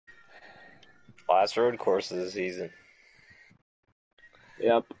Last road course of the season.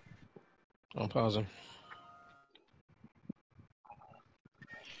 Yep. I'm pausing.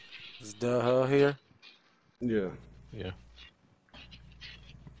 Is Duh here? Yeah. Yeah.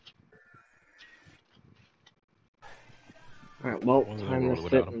 Alright, well, Wasn't time gonna to roll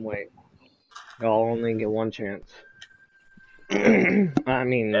sit without him. and wait. Y'all only get one chance. I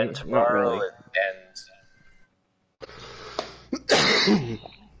mean, And not tomorrow really. it ends.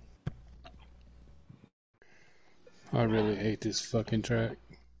 I really hate this fucking track.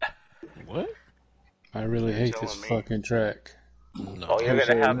 What? I really hate this fucking track. No. Oh, you're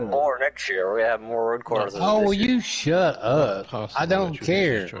gonna have more next year. We're gonna have more road courses. Oh, this year. you shut up. I don't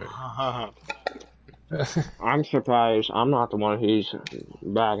care. I'm surprised I'm not the one who's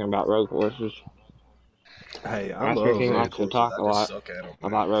bragging about road courses. Hey, I That's love because he road likes to courses. talk a I just lot suck at them.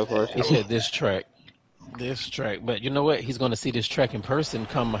 about road He courses. said this track. But you know what? He's going to see this track in person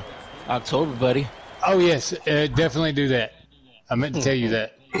come October, buddy. Oh, yes, definitely do that. I meant to tell you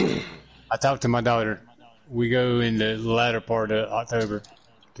that. I talked to my daughter. We go in the latter part of October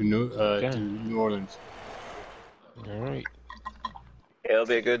to New Orleans. All right. It'll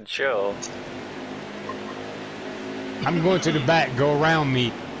be a good show. I'm going to the back. Go around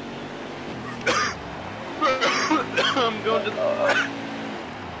me. I'm going to the...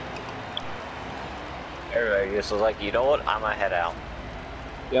 Everybody just was like, you know what? I'm gonna head out.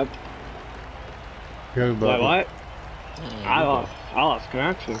 Yep. Go, Wait, buddy. what? I lost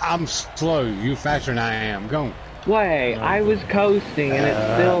connection. I'm slow. You faster than I am. Go. Wait, I was coasting and it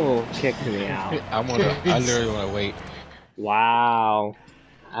still kicked me out. I literally want to wait. Wow.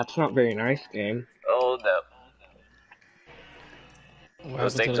 That's not very nice, game. Oh no. What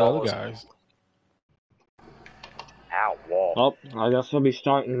Those happened to things the other almost- guys? Ow, wall. Well, I guess I'll be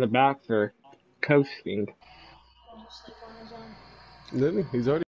starting in the back for coasting. Didn't he? He's already